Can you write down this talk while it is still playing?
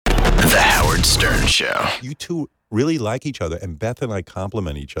The Howard Stern Show. You two really like each other, and Beth and I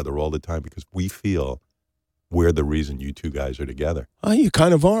compliment each other all the time because we feel we're the reason you two guys are together. Oh, you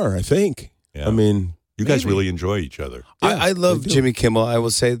kind of are, I think. Yeah. I mean, you guys really enjoy each other. Yeah, I love Jimmy Kimmel. I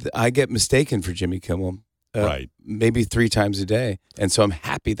will say that I get mistaken for Jimmy Kimmel Right. maybe 3 times a day. And so I'm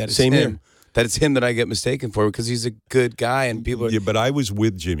happy that it's Same him. here. That it's him that I get mistaken for because he's a good guy and people are... Yeah, but I was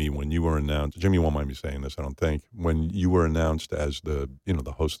with Jimmy when you were announced. Jimmy won't mind me saying this, I don't think. When you were announced as the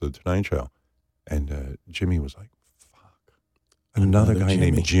host of the Tonight Show, and Jimmy was like, "Fuck, another guy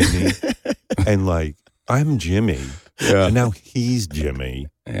Jimmy." named Jimmy," and like, I'm Jimmy, and now he's Jimmy.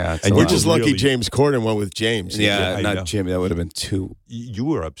 Yeah, it's And a we're lot. just lucky really- James Corden went with James. Yeah, I not know. Jimmy. That would have been too... You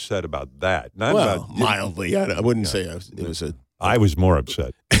were upset about that, not Well, about mildly. I wouldn't say it was a... I was more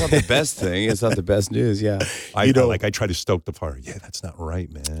upset. It's not the best thing. It's not the best news, yeah. I try to stoke the fire. Yeah, that's not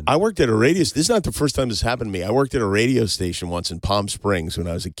right, man. I worked at a radio... This is not the first time this happened to me. I worked at a radio station once in Palm Springs when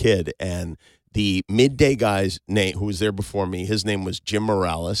I was a kid, and the midday guy's name, who was there before me, his name was Jim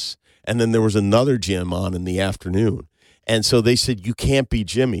Morales, and then there was another Jim on in the afternoon. And so they said, "You can't be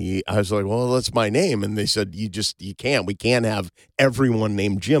Jimmy." I was like, "Well, that's my name." And they said, you can't. We can't have everyone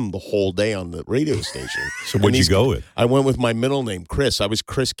named Jim the whole day on the radio station. So what'd you go with? I went with my middle name, Chris. I was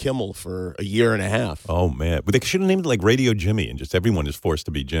Chris Kimmel for a year and a half. Oh, man. But they should have named it like Radio Jimmy and just everyone is forced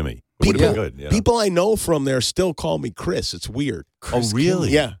to be Jimmy. It would have been good. You know? People I know from there still call me Chris. It's weird. Oh,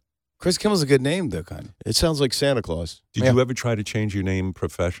 really? Yeah. Chris Kimmel's a good name, though, kind of. It sounds like Santa Claus. Did you ever try to change your name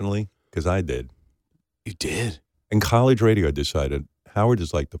professionally? Because I did. You did? In college radio, I decided Howard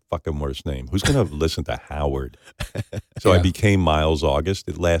is like the fucking worst name. Who's going to listen to Howard? So I became Miles August.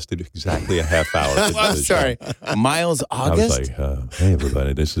 It lasted exactly a half hour. I'm sorry. Miles August? I was like, "Hey,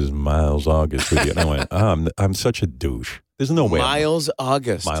 everybody, this is Miles August." And I went, I'm such a douche. There's no way. Miles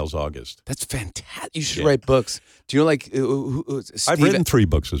August. Miles August. That's fantastic. You should write books. Do you know, like, I've written 3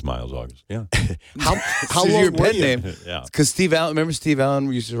 books as Miles August. Yeah. How your long were pen you? name? Yeah. Because Steve Allen, remember Steve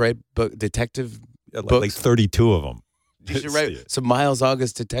Allen used to write detective Like books? 32 of them. You should write some Miles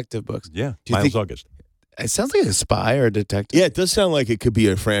August detective books. Yeah. Do you Miles think- August. It sounds like a spy or a detective. Yeah, it does sound like it could be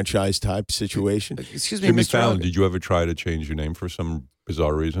a franchise type situation. Excuse me, Jimmy Mr. Fallon, August. did you ever try to change your name for some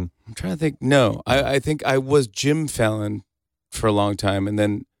bizarre reason? I'm trying to think. No, I think I was Jim Fallon for a long time, and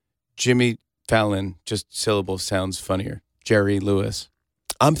then Jimmy Fallon, just syllable sounds funnier. Jerry Lewis.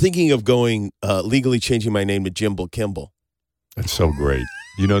 I'm thinking of going legally changing my name to Jimble Kimball. That's so great.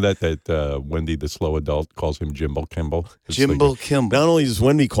 You know that Wendy, the slow adult, calls him Jimble Kimball? It's Jimble Kimball. Not only does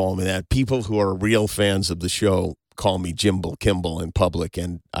Wendy call me that, people who are real fans of the show call me Jimble Kimball in public,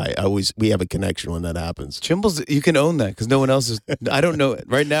 and we have a connection when that happens. Jimble's, you can own that because no one else is. I don't know.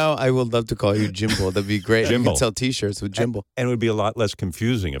 Right now, I would love to call you Jimble. That'd be great. You Jimble. could sell T-shirts with Jimble. And it would be a lot less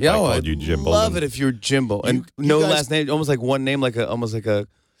confusing if I Yeah, called I'd you Jimble. love it if you were Jimble. And You no guys- last name, almost like one name, like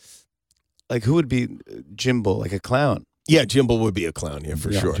who would be Jimble? Like a clown. Yeah, Jimble would be a clown, yeah,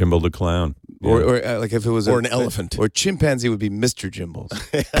 for sure. Jimble the Clown. Yeah. Or like if it was Or an elephant. Or chimpanzee would be Mr. Jimbles.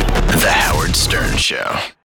 The Howard Stern Show.